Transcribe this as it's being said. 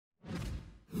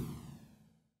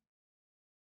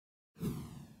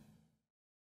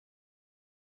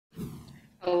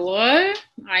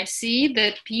I see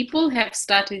that people have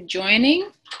started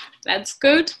joining. That's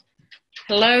good.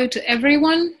 Hello to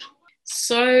everyone.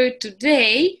 So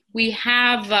today we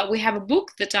have a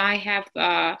book that I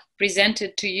have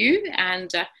presented to you,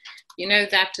 and you know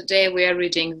that today we are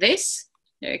reading this.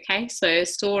 Okay, so a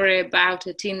story about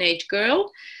a teenage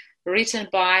girl written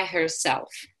by herself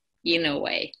in a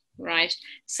way, right?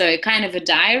 So kind of a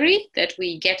diary that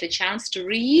we get a chance to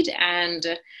read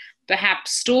and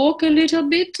perhaps talk a little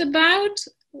bit about,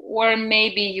 or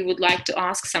maybe you would like to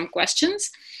ask some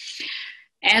questions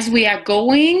as we are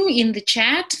going in the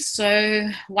chat. So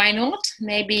why not?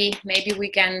 Maybe we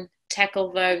can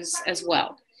tackle those as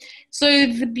well. So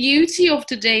the beauty of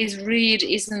today's read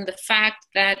is in the fact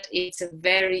that it's a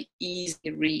very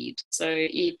easy read. So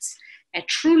it's a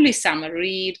truly summer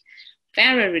read,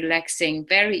 very relaxing,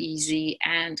 very easy,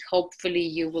 and hopefully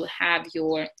you will have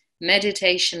your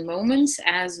meditation moments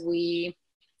as we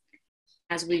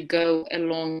go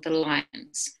along the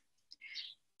lines.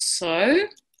 So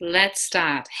let's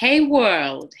start. Hey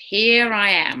world, here I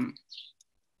am.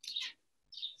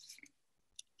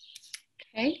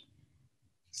 Okay.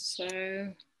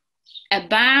 So,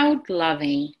 about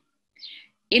loving.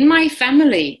 In my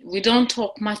family, we don't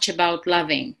talk much about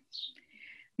loving.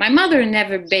 My mother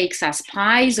never bakes us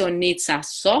pies or knits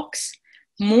us socks.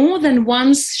 More than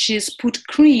once, she's put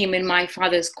cream in my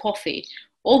father's coffee,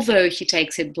 although he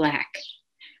takes it black.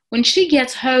 When she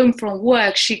gets home from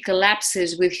work, she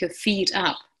collapses with her feet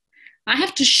up. I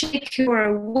have to shake her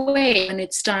away when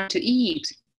it's time to eat.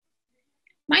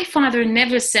 My father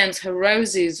never sends her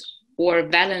roses or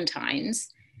valentines.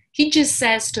 He just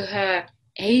says to her,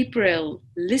 April,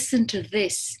 listen to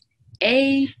this.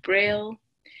 April.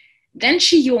 Then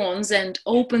she yawns and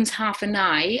opens half an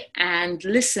eye and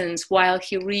listens while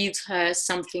he reads her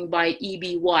something by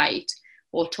E.B. White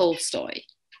or Tolstoy.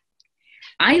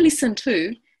 I listen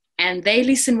too, and they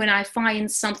listen when I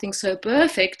find something so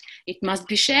perfect it must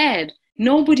be shared.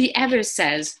 Nobody ever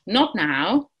says, not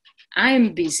now,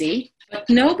 I'm busy. But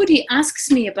nobody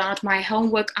asks me about my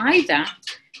homework either,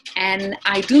 and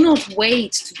I do not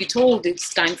wait to be told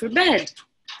it's time for bed.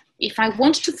 If I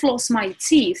want to floss my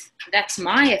teeth, that's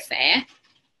my affair.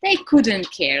 They couldn't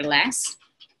care less.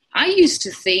 I used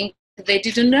to think they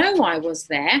didn't know I was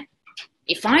there.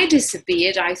 If I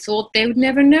disappeared, I thought they would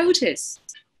never notice.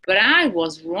 But I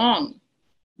was wrong.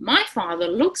 My father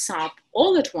looks up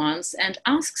all at once and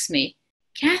asks me,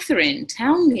 Catherine,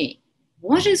 tell me,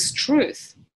 what is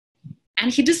truth?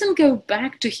 And he doesn't go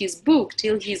back to his book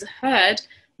till he's heard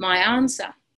my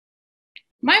answer.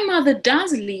 My mother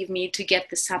does leave me to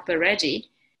get the supper ready,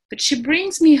 but she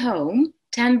brings me home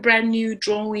 10 brand new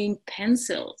drawing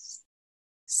pencils.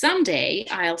 Someday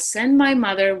I'll send my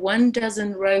mother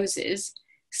 12 roses.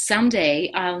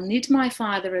 Someday I'll knit my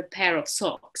father a pair of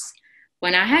socks.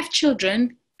 When I have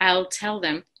children, I'll tell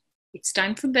them it's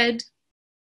time for bed.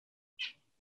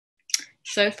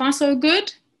 So far, so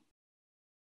good?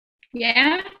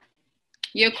 Yeah?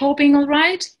 You're coping all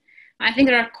right? I think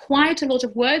there are quite a lot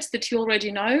of words that you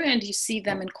already know and you see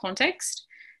them in context,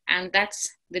 and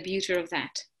that's the beauty of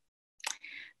that.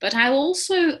 But I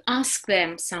also ask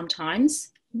them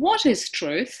sometimes, what is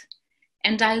truth?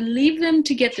 And I leave them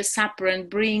to get the supper and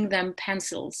bring them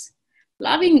pencils.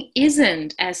 Loving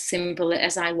isn't as simple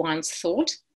as I once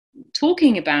thought.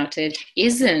 Talking about it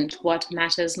isn't what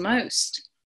matters most.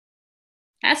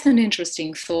 That's an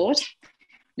interesting thought.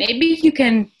 Maybe you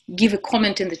can give a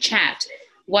comment in the chat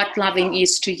what loving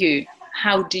is to you.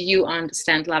 How do you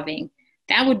understand loving?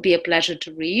 That would be a pleasure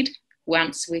to read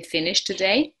once we finish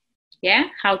today. Yeah,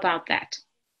 how about that?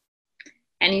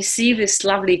 And you see these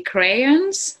lovely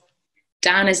crayons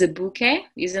done as a bouquet.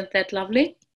 Isn't that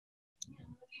lovely?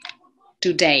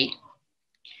 Today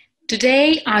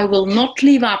I will not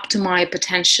live up to my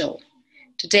potential.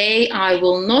 Today I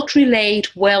will not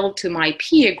relate well to my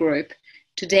peer group.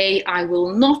 Today, I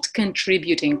will not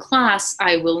contribute in class.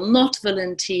 I will not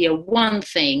volunteer one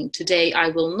thing. Today, I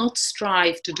will not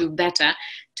strive to do better.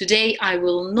 Today, I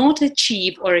will not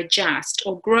achieve or adjust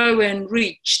or grow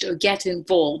enriched or get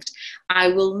involved. I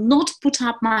will not put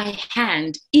up my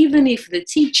hand, even if the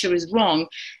teacher is wrong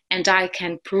and I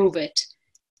can prove it.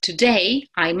 Today,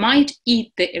 I might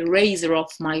eat the eraser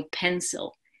off my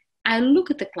pencil. I'll look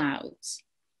at the clouds.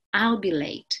 I'll be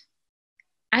late.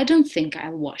 I don't think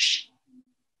I'll wash.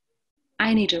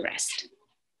 I need a rest.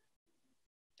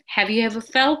 Have you ever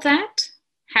felt that?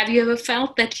 Have you ever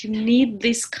felt that you need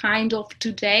this kind of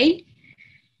today?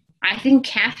 I think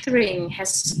Catherine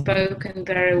has spoken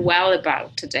very well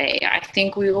about today. I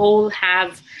think we all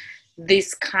have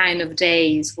this kind of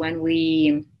days when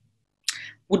we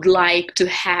would like to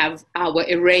have our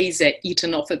eraser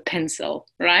eaten off a pencil,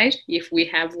 right? If we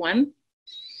have one.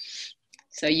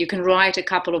 So you can write a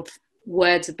couple of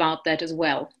words about that as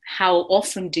well. How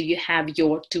often do you have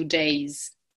your 2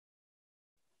 days?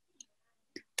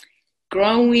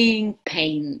 Growing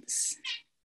pains.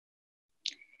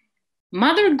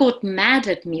 Mother got mad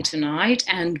at me tonight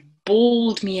and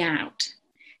bawled me out.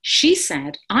 She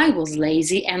said I was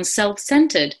lazy and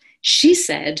self-centered. She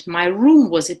said my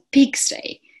room was a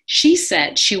pigsty. She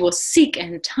said she was sick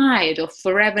and tired of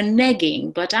forever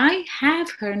nagging, but I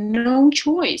gave her no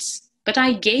choice.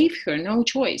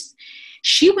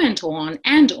 She went on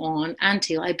and on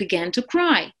until I began to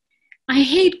cry. I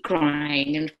hate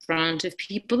crying in front of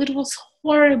people. It was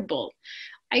horrible.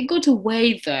 I got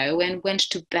away though and went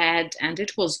to bed, and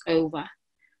it was over.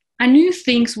 I knew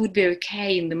things would be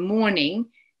okay in the morning,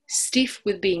 stiff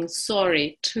with being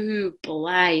sorry, too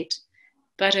polite,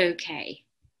 but okay.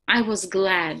 I was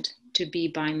glad to be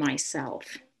by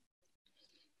myself.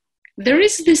 There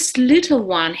is this little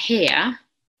one here.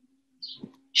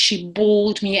 She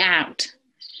bawled me out.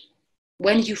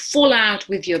 When you fall out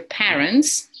with your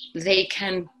parents, they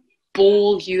can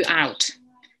bawl you out.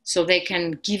 So they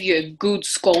can give you a good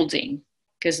scolding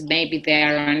because maybe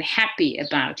they're unhappy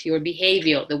about your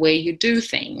behavior, the way you do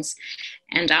things.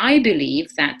 And I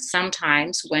believe that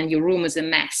sometimes when your room is a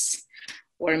mess,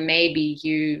 or maybe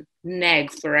you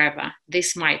nag forever,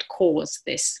 this might cause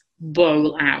this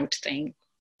bawl out thing.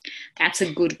 That's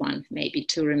a good one maybe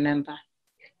to remember.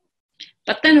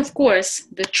 But then, of course,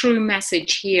 the true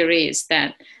message here is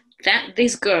that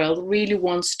this girl really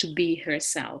wants to be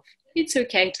herself. It's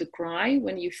okay to cry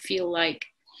when you feel like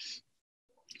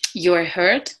you're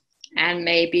hurt, and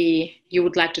maybe you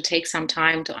would like to take some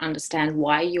time to understand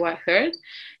why you are hurt.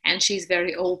 And she's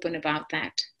very open about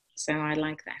that. So I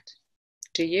like that.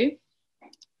 Do you?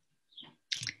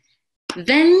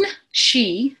 Then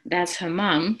she, that's her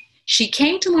mum, she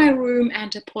came to my room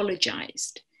and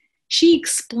apologized. She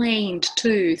explained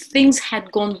too, things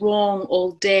had gone wrong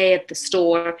all day at the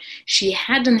store. She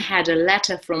hadn't had a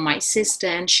letter from my sister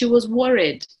and she was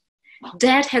worried.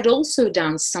 Dad had also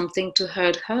done something to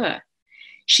hurt her.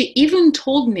 She even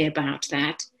told me about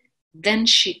that. Then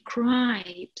she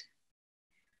cried.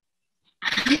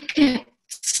 I kept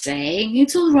saying,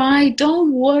 it's all right,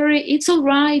 don't worry, it's all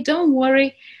right, don't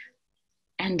worry,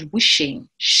 and wishing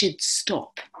she'd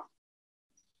stop.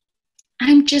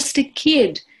 I'm just a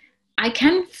kid. I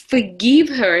can forgive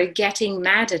her getting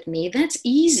mad at me, that's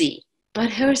easy.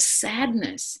 But her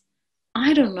sadness,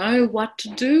 I don't know what to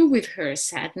do with her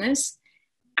sadness.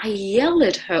 I yell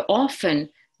at her often,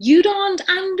 you don't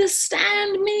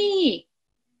understand me.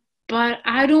 But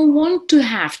I don't want to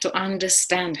have to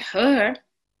understand her.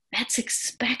 That's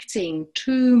expecting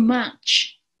too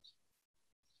much.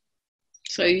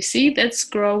 So you see, that's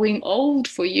growing old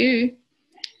for you.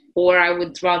 Or I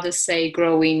would rather say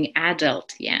growing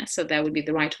adult, yeah, so that would be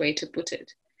the right way to put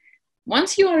it.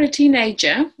 Once you are a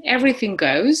teenager, everything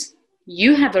goes.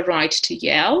 You have a right to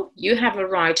yell, you have a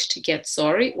right to get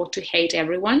sorry or to hate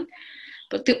everyone,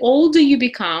 but the older you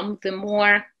become, the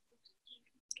more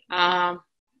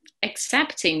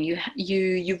accepting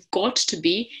you've got to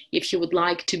be if you would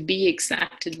like to be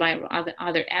accepted by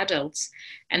other adults.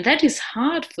 And that is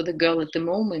hard for the girl at the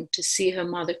moment to see her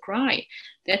mother cry.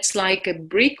 That's like a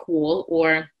brick wall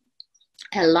or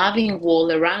a loving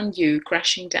wall around you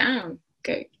crashing down.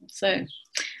 Okay, so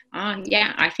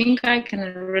yeah, I think I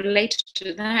can relate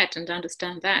to that and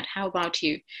understand that. How about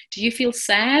you? Do you feel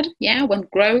sad? Yeah, when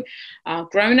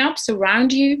grown-ups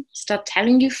around you start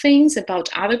telling you things about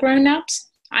other grown-ups?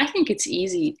 I think it's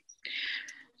easy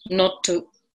not to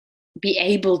be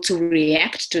able to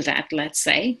react to that, let's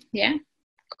say. Yeah,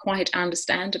 quite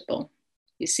understandable.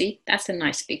 You see, that's a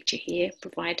nice picture here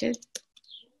provided.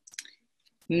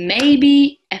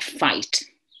 Maybe a fight.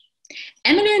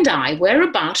 Emily and I were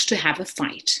about to have a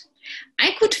fight.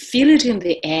 I could feel it in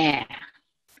the air,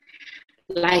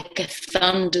 like a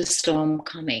thunderstorm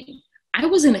coming. I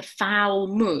was in a foul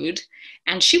mood,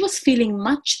 and she was feeling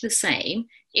much the same.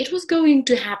 It was going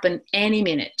to happen any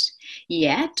minute.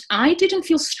 Yet, I didn't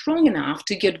feel strong enough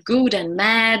to get good and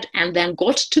mad and then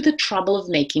got to the trouble of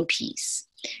making peace.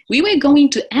 We were going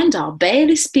to end up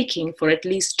barely speaking for at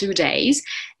least 2 days,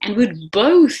 and we'd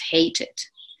both hate it.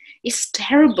 It's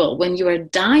terrible when you are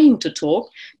dying to talk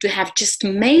to have just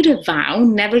made a vow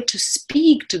never to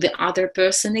speak to the other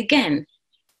person again.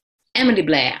 Emily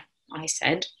Blair, I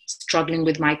said, struggling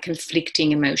with my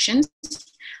conflicting emotions.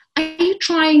 Are you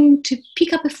trying to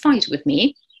pick up a fight with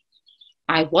me?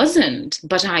 I wasn't,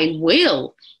 but I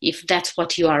will, if that's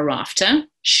what you are after,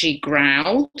 she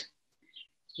growled.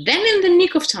 Then in the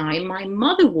nick of time, my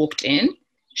mother walked in.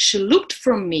 She looked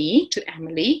from me to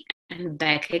Emily and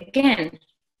back again.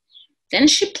 Then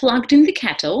she plugged in the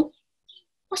kettle.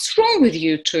 "What's wrong with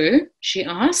you two?" she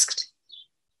asked.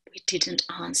 We didn't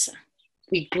answer.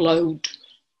 We glowed.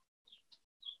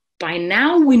 By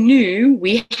now we knew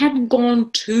we had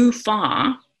gone too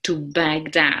far to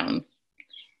back down.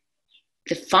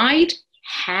 The fight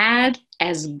had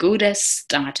as good as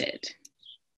started.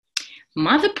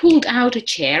 Mother pulled out a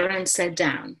chair and sat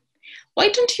down. "Why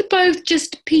don't you both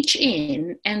just pitch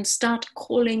in and start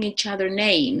calling each other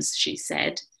names?" she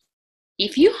said.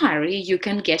 "If you hurry, you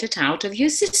can get it out of your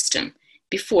system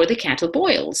before the kettle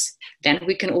boils. Then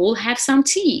we can all have some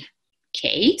tea.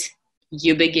 Kate,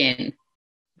 you begin."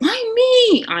 "Why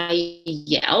me?" I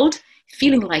yelled,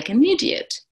 feeling like an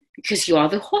idiot. "Because you are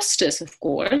the hostess, of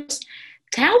course.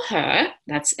 Tell her,"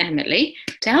 that's Emily,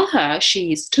 "tell her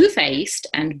she is two-faced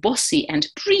and bossy and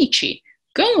preachy.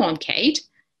 Go on, Kate.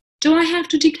 Do I have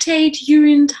to dictate your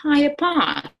entire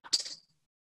part?"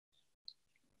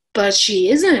 "But she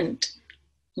isn't.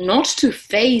 Not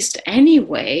two-faced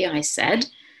anyway," I said.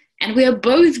 "And we are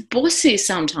both bossy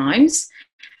sometimes."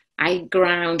 I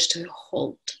ground to a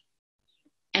halt.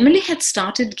 Emily had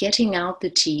started getting out the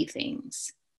tea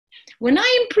things. "When I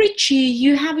am preachy,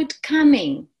 you have it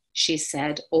coming," she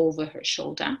said over her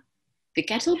shoulder. The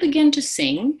kettle began to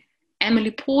sing.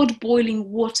 Emily poured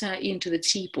boiling water into the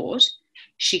teapot.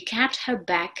 She kept her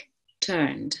back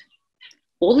turned.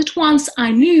 All at once,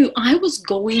 I knew I was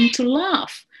going to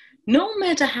laugh. No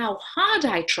matter how hard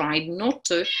I tried not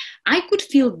to, I could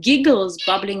feel giggles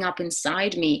bubbling up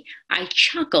inside me. I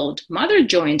chuckled. Mother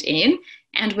joined in,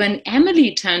 and when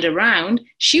Emily turned around,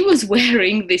 she was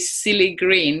wearing this silly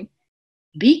grin.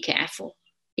 "Be careful,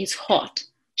 it's hot,"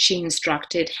 she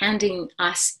instructed, handing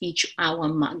us each our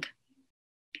mug.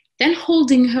 Then,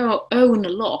 holding her own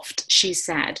aloft, she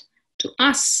said, "To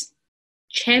us,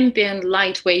 champion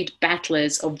lightweight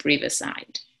battlers of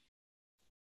Riverside."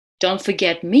 "Don't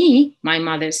forget me," my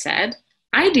mother said.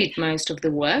 "I did most of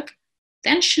the work."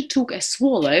 Then she took a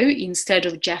swallow instead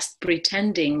of just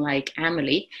pretending like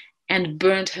Emily and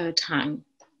burnt her tongue.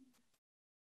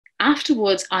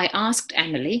 Afterwards, I asked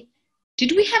Emily,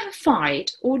 "Did we have a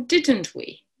fight or didn't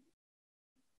we?"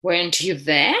 "Weren't you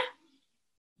there?"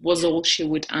 was all she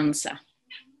would answer.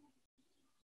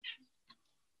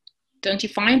 Don't you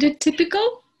find it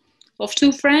typical of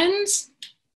two friends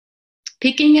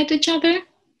picking at each other?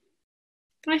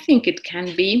 I think it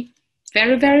can be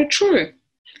very, very true.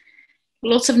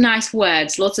 Lots of nice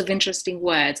words, lots of interesting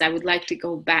words. I would like to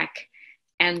go back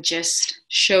and just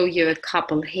show you a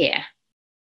couple here.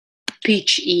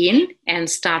 Pitch in and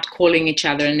start calling each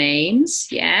other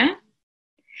names, yeah?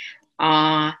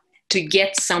 To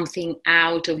get something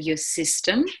out of your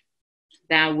system,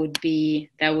 that would be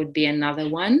another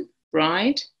one,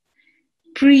 right?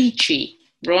 Preachy,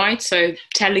 right? So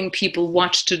telling people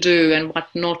what to do and what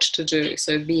not to do.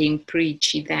 So being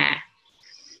preachy there.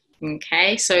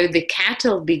 Okay, so the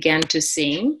kettle began to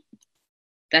sing.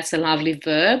 That's a lovely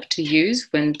verb to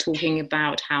use when talking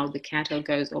about how the kettle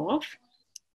goes off.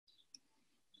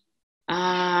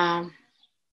 And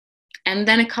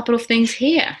then a couple of things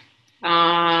here.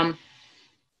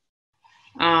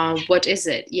 What is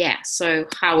it? Yeah, so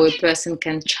how a person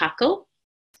can chuckle,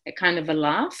 a kind of a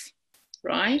laugh,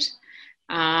 right?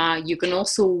 You can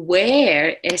also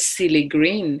wear a silly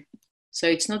grin. So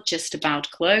it's not just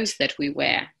about clothes that we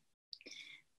wear.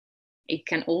 It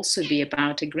can also be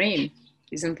about a grin.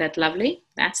 Isn't that lovely?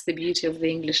 That's the beauty of the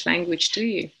English language to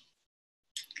you.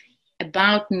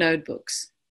 About notebooks.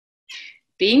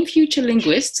 Being future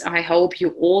linguists, I hope you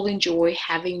all enjoy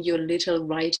having your little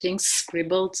writings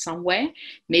scribbled somewhere.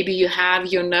 Maybe you have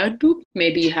your notebook,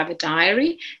 maybe you have a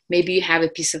diary, maybe you have a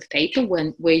piece of paper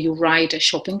where you write a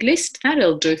shopping list.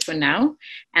 That'll do for now.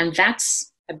 And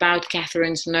that's about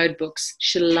Catherine's notebooks.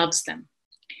 She loves them.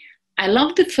 I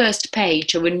love the first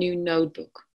page of a new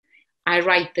notebook. I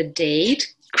write the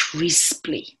date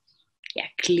crisply,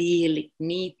 clearly,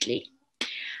 neatly.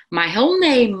 My whole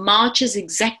name marches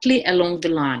exactly along the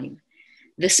line.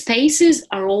 The spaces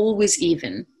are always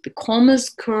even. The commas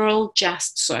curl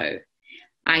just so.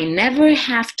 I never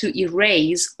have to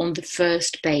erase on the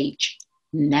first page.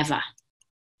 Never.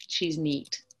 She's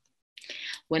neat.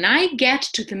 When I get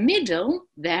to the middle,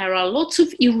 there are lots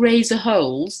of eraser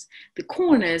holes. The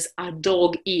corners are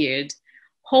dog-eared.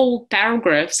 Whole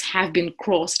paragraphs have been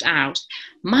crossed out.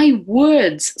 My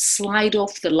words slide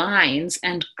off the lines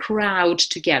and crowd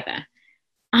together.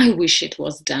 I wish it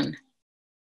was done.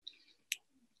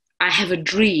 I have a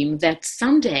dream that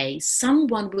someday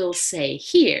someone will say,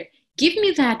 "Here, Give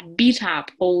me that beat up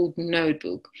old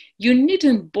notebook. You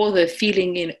needn't bother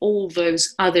filling in all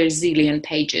those other zillion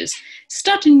pages.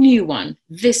 Start a new one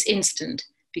this instant,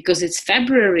 because it's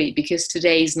February, because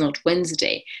today is not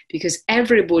Wednesday, because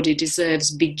everybody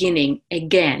deserves beginning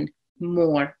again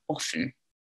more often.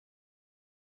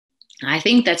 I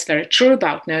think that's very true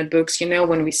about notebooks. You know,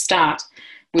 when we start,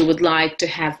 we would like to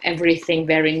have everything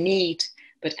very neat,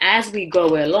 but as we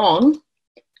go along,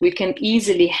 we can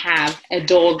easily have a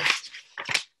dog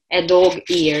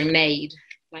ear made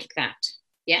like that.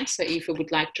 Yeah, so if you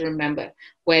would like to remember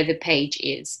where the page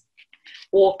is,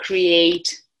 or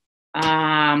create,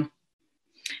 what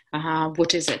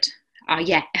is it?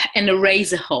 Yeah, an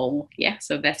eraser hole. Yeah,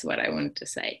 so that's what I wanted to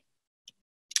say.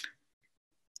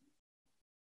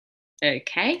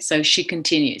 Okay, so she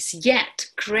continues. Yet,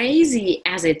 crazy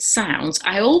as it sounds,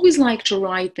 I always like to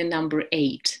write the number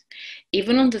 8.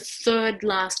 Even on the third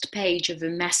last page of a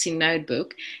messy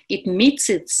notebook, it meets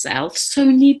itself so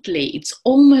neatly, it's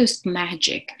almost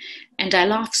magic. And I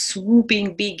love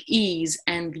swooping big E's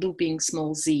and looping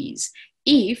small Z's.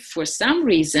 If, for some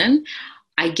reason,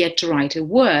 I get to write a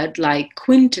word like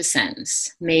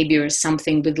quintessence, maybe, or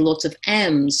something with lots of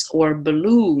M's, or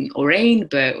balloon, or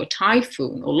rainbow, or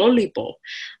typhoon, or lollipop,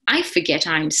 I forget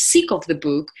I'm sick of the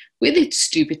book with its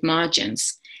stupid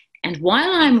margins. And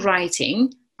while I'm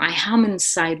writing, I hum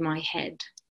inside my head.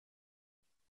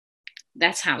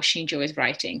 That's how she enjoys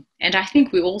writing. And I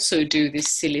think we also do these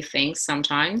silly things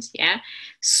sometimes, yeah?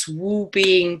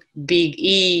 Swooping big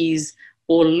E's,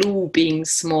 or looping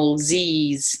small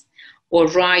Z's, or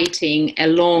writing a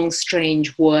long,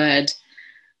 strange word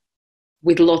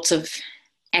with lots of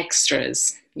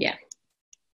extras, yeah.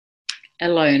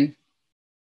 Alone.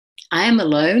 I am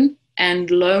alone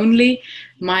and lonely.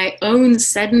 My own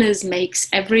sadness makes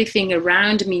everything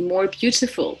around me more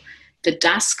beautiful. The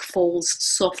dusk falls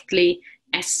softly,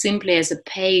 as simply as a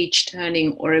page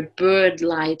turning or a bird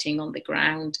lighting on the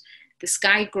ground. The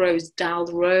sky grows dull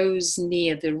rose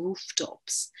near the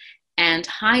rooftops, and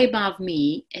high above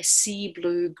me, a sea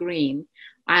blue green.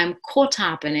 I am caught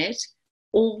up in it,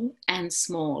 all and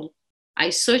small. I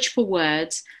search for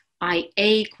words. I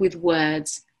ache with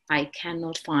words I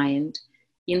cannot find.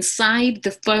 Inside,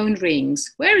 the phone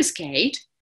rings. Where is Kate?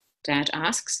 Dad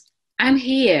asks. I'm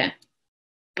here,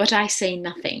 but I say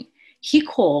nothing. He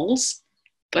calls,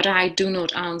 but I do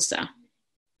not answer.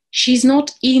 She's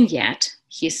not in yet,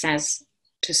 he says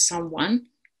to someone.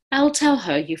 I'll tell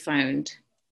her you phoned.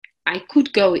 I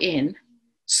could go in.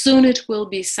 Soon it will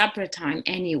be supper time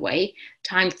anyway,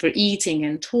 time for eating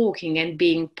and talking and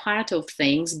being part of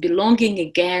things, belonging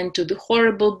again to the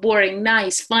horrible, boring,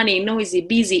 nice, funny, noisy,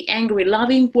 busy, angry,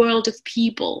 loving world of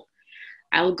people.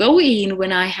 I'll go in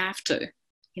when I have to,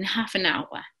 in half an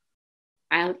hour.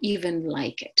 I'll even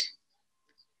like it.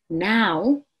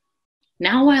 Now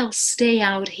I'll stay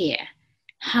out here,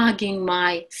 hugging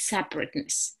my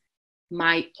separateness,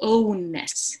 my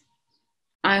ownness.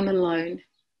 I'm alone.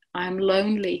 I'm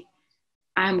lonely.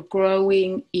 I'm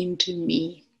growing into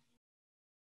me.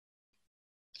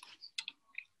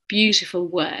 Beautiful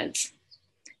words,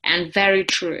 and very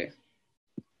true.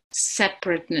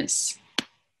 Separateness,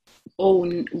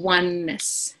 own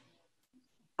oneness,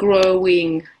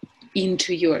 growing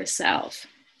into yourself.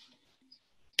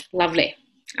 Lovely.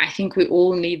 I think we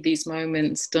all need these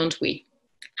moments, don't we?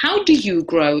 How do you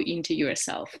grow into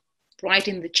yourself? Write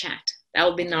in the chat. That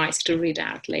would be nice to read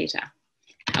out later.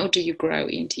 How do you grow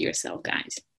into yourself,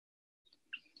 guys?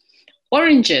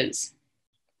 Oranges.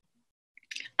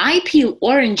 I peel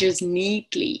oranges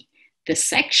neatly. The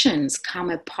sections come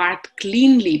apart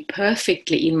cleanly,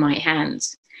 perfectly in my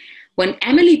hands. When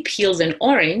Emily peels an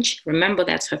orange, remember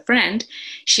that's her friend,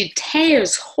 she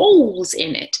tears holes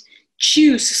in it,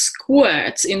 chews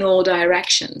squirts in all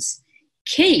directions.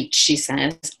 Kate, she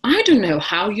says, I don't know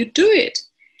how you do it.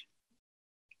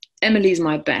 Emily's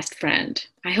my best friend.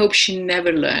 I hope she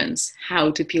never learns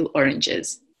how to peel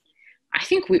oranges. I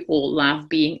think we all love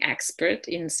being expert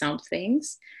in some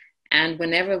things. And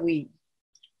whenever we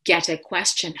get a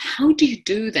question, how do you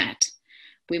do that?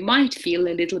 We might feel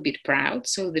a little bit proud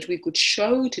so that we could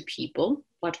show to people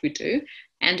what we do.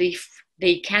 And if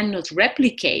they cannot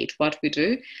replicate what we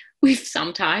do, we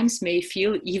sometimes may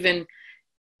feel even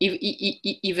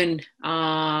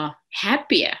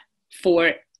happier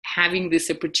for having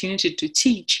this opportunity to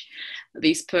teach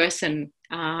this person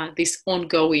this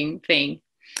ongoing thing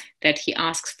that he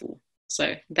asks for.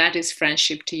 So that is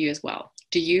friendship to you as well.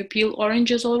 Do you peel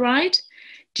oranges all right?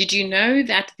 Did you know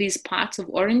that these parts of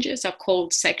oranges are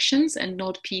called sections and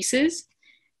not pieces?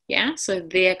 Yeah, so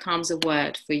there comes a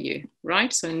word for you,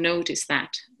 right? So notice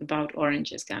that about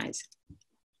oranges, guys.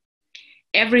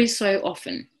 Every so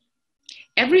often,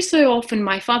 Every so often,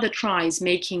 my father tries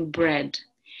making bread.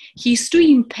 He's too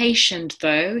impatient,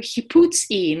 though. He puts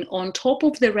in on top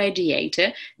of the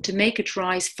radiator to make it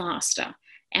rise faster.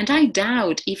 And I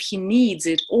doubt if he needs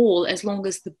it all as long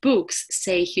as the books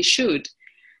say he should.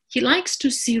 He likes to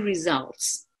see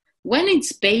results. When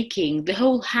it's baking, the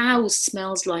whole house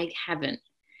smells like heaven.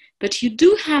 But you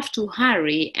do have to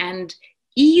hurry and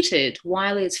eat it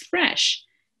while it's fresh.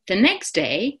 The next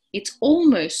day, it's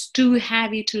almost too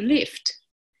heavy to lift.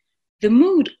 The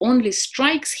mood only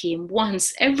strikes him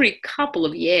once every couple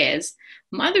of years.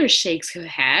 Mother shakes her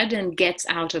head and gets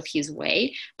out of his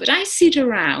way, but I sit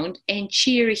around and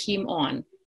cheer him on.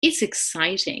 It's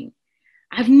exciting.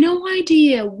 I've no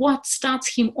idea what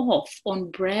starts him off on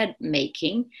bread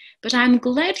making, but I'm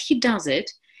glad he does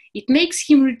it. It makes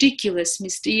him ridiculous,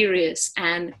 mysterious,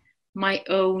 and my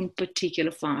own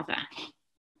particular father.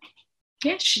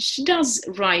 Yeah, she does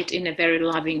write in a very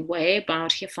loving way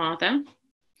about her father.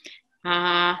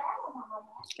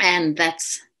 And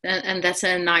that's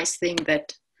a nice thing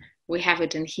that we have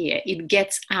it in here. It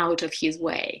gets out of his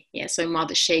way. Yeah, so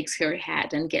mother shakes her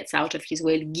head and gets out of his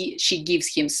way. She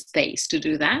gives him space to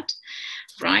do that,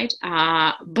 right?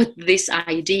 But this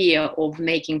idea of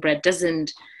making bread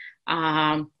doesn't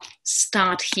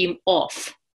start him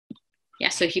off. Yeah,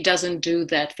 so he doesn't do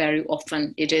that very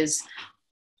often. It is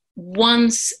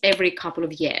once every couple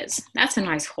of years. That's a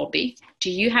nice hobby.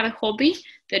 Do you have a hobby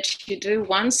that you do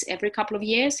once every couple of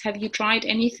years? Have you tried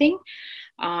anything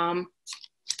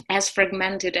as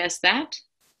fragmented as that?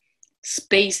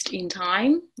 Spaced in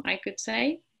time, I could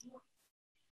say.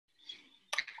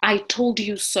 I told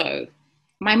you so.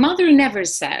 My mother never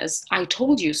says, I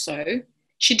told you so.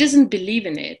 She doesn't believe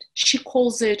in it. She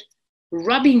calls it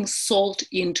rubbing salt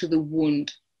into the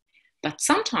wound. But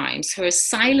sometimes her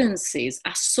silences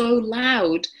are so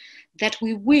loud that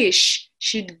we wish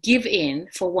she'd give in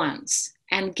for once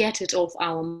and get it off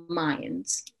our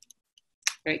minds.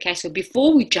 Okay, so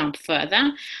before we jump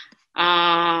further,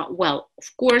 well,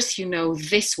 of course, you know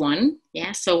this one.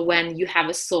 Yeah, so when you have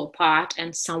a sore part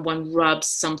and someone rubs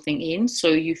something in, so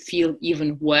you feel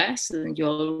even worse than you're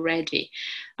already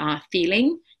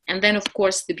feeling. And then, of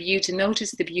course, the beauty,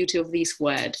 notice the beauty of this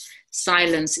word,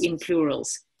 silence in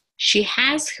plurals. She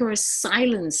has her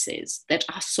silences that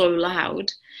are so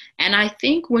loud. And I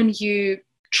think when you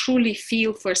truly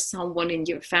feel for someone in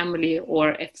your family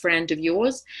or a friend of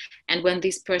yours, and when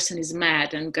this person is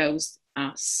mad and goes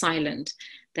silent,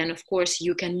 then of course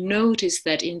you can notice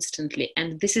that instantly.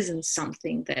 And this isn't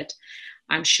something that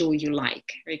I'm sure you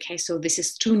like. Okay, so this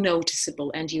is too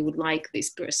noticeable and you would like this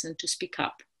person to speak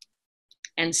up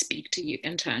and speak to you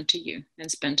and turn to you and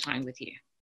spend time with you.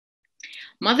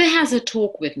 Mother has a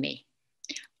talk with me.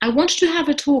 I want to have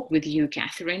a talk with you,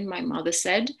 Catherine, my mother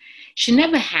said. She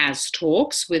never has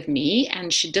talks with me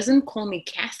and she doesn't call me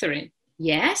Catherine.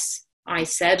 Yes, I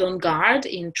said on guard,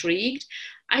 intrigued.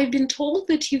 I've been told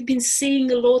that you've been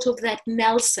seeing a lot of that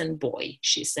Nelson boy,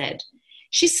 she said.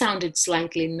 She sounded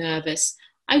slightly nervous.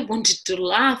 I wanted to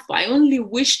laugh. I only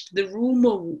wished the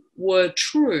rumor were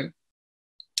true.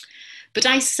 But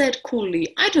I said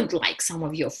coolly, I don't like some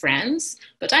of your friends,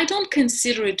 but I don't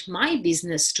consider it my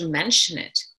business to mention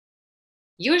it.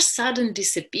 Your sudden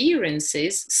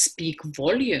disappearances speak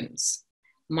volumes,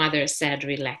 Mother said,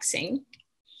 relaxing.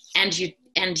 And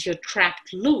your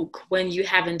trapped look when you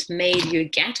haven't made your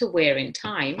getaway in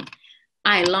time.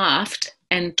 I laughed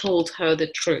and told her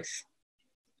the truth.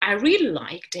 I really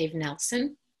like Dave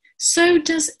Nelson. So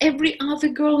does every other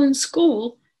girl in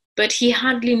school, but he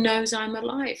hardly knows I'm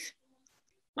alive.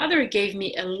 Mother gave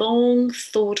me a long,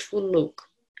 thoughtful look.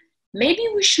 Maybe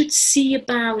we should see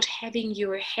about having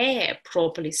your hair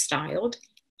properly styled,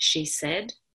 she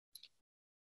said.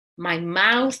 My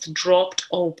mouth dropped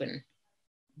open.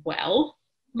 Well,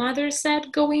 Mother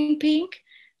said, going pink,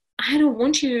 I don't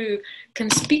want you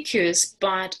conspicuous,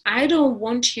 but I don't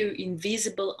want you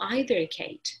invisible either,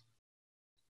 Kate.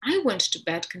 I went to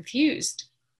bed confused,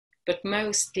 but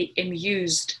mostly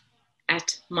amused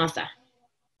at Mother.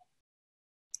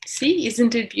 See,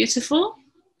 isn't it beautiful?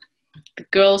 The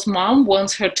girl's mom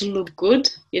wants her to look good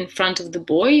in front of the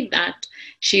boy that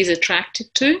she's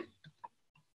attracted to.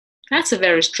 That's a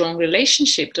very strong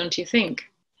relationship, don't you think?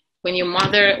 When your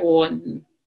mother or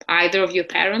either of your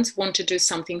parents want to do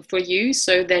something for you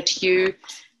so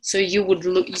you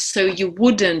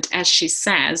wouldn't, as she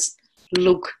says,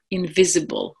 look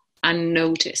invisible,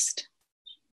 unnoticed,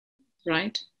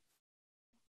 right?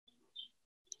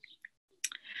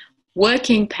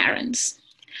 Working parents.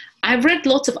 I've read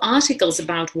lots of articles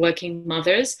about working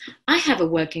mothers. I have a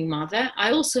working mother.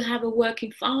 I also have a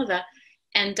working father.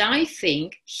 And I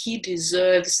think he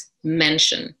deserves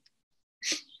mention.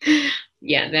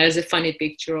 yeah, there's a funny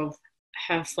picture of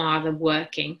her father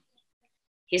working.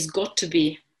 He's got to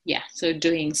be, yeah, so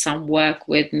doing some work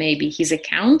with maybe his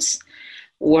accounts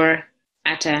or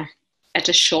at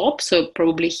a shop. So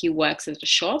probably he works at a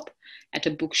shop, at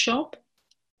a bookshop.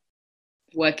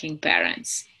 Working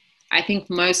parents. I think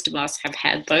most of us have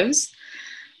had those.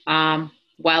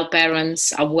 While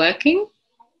parents are working,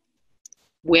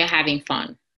 we're having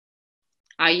fun.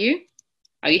 Are you?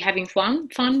 Are you having fun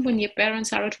when your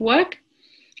parents are at work?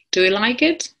 Do you like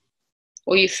it?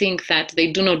 Or you think that they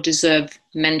do not deserve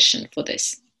mention for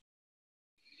this?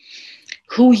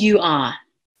 Who you are.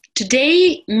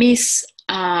 Today, Miss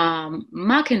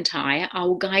McIntyre,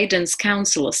 our guidance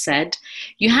counselor, said,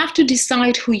 you have to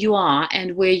decide who you are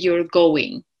and where you're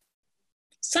going.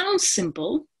 Sounds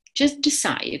simple, just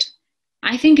decide.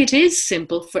 I think it is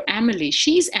simple for Emily.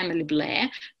 She's Emily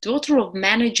Blair, daughter of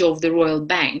manager of the Royal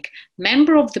Bank,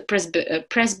 member of the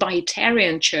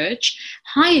Presbyterian Church,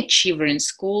 high achiever in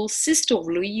school, sister of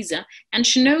Louisa, and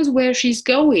she knows where she's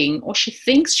going, or she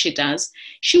thinks she does.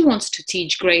 She wants to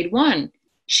teach grade 1.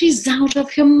 She's out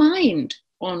of her mind.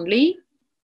 Only,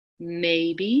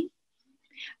 maybe,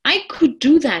 I could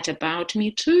do that about me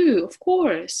too, of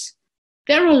course.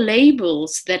 There are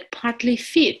labels that partly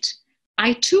fit.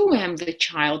 I too am the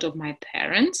child of my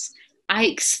parents. I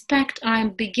expect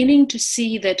I'm beginning to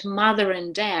see that mother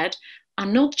and dad are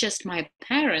not just my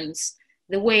parents,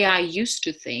 the way I used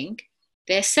to think.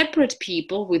 They're separate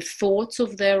people with thoughts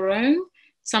of their own.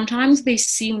 Sometimes they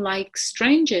seem like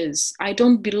strangers. I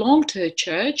don't belong to a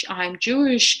church. I'm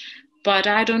Jewish, but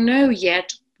I don't know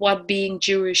yet what being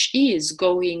Jewish is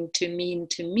going to mean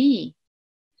to me.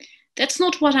 That's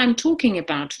not what I'm talking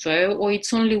about, though, or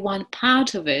it's only one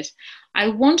part of it. I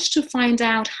want to find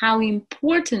out how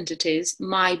important it is,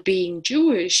 my being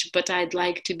Jewish, but I'd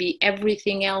like to be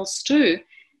everything else too,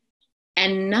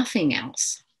 and nothing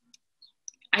else.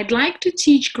 I'd like to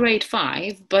teach grade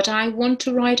 5, but I want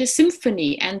to write a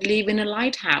symphony and live in a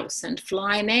lighthouse and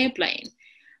fly an airplane.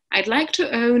 I'd like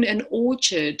to own an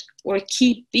orchard or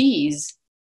keep bees.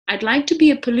 I'd like to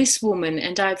be a policewoman,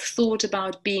 and I've thought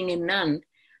about being a nun.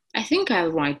 I think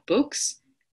I'll write books.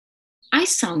 I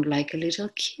sound like a little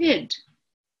kid.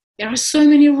 There are so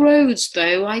many roads,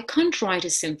 though. I can't write a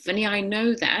symphony, I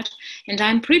know that, and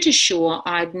I'm pretty sure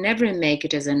I'd never make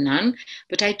it as a nun,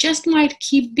 but I just might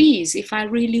keep bees if I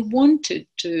really wanted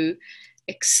to,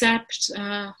 except,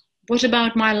 what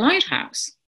about my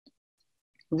lighthouse?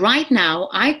 Right now,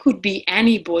 I could be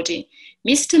anybody.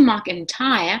 Mr.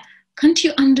 McIntyre, can't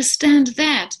you understand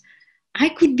that? I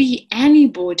could be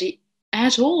anybody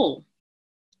at all.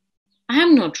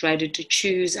 I'm not ready to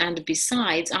choose, and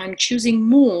besides, I'm choosing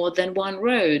more than one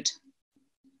road.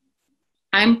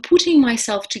 I'm putting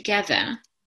myself together,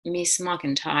 Miss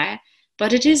McIntyre,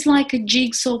 but it is like a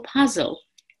jigsaw puzzle.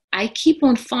 I keep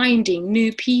on finding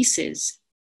new pieces.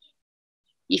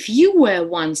 If you were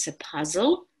once a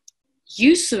puzzle,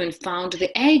 you soon found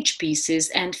the edge pieces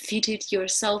and fitted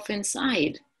yourself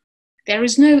inside. There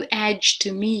is no edge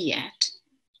to me yet.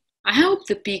 I hope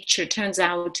the picture turns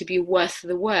out to be worth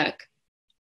the work.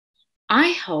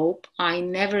 I hope I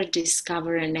never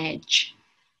discover an edge.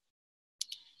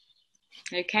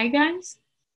 Okay, guys?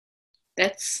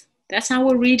 That's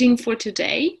our reading for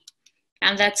today.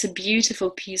 And that's a beautiful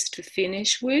piece to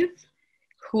finish with.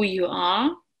 Who you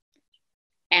are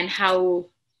and how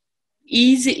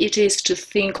easy it is to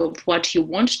think of what you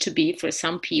want to be for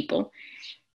some people,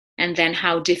 and then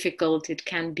how difficult it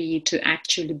can be to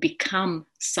actually become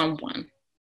someone.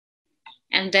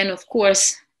 And then, of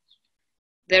course,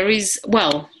 there is,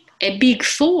 well, a big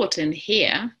thought in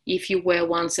here. If you were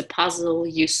once a puzzle,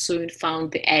 you soon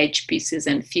found the edge pieces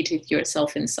and fitted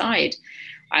yourself inside.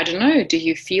 I don't know, do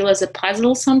you feel as a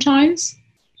puzzle sometimes?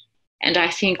 And I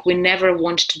think we never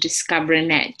want to discover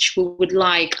an edge. We would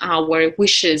like our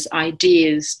wishes,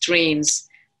 ideas, dreams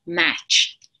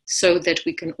match so that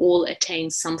we can all attain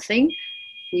something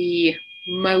we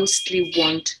mostly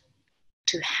want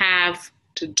to have,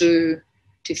 to do,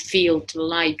 to feel, to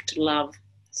like, to love.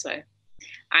 So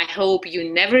I hope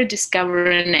you never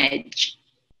discover an edge.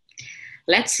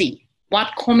 Let's see,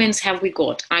 what comments have we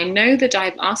got? I know that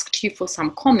I've asked you for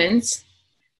some comments.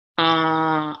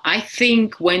 I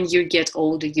think when you get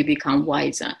older, you become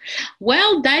wiser.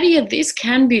 Well, Daria, this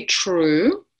can be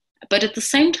true, but at the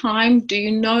same time, do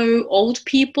you know old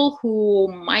people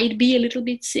who might be a little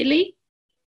bit silly?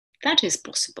 That is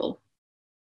possible.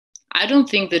 I don't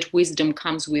think that wisdom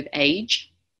comes with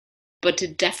age, but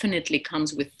it definitely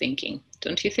comes with thinking,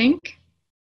 don't you think?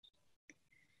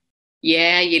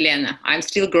 Yeah, Yelena, I'm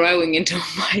still growing into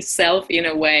myself in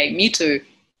a way. Me too.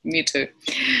 Me too.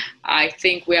 I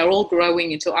think we are all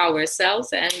growing into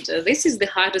ourselves, and this is the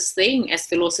hardest thing, as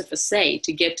philosophers say,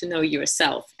 to get to know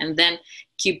yourself and then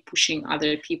keep pushing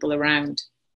other people around.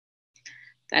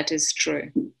 That is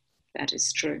true. That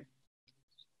is true.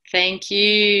 Thank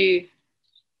you.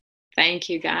 Thank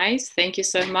you, guys. Thank you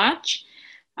so much.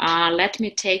 Let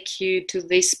me take you to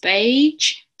this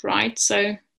page, right?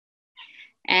 So,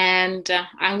 and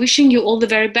I'm wishing you all the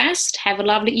very best. Have a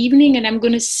lovely evening, and I'm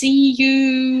going to see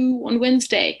you on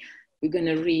Wednesday. We're going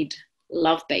to read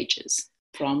love pages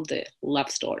from the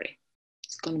love story.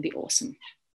 It's going to be awesome.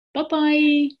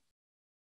 Bye-bye.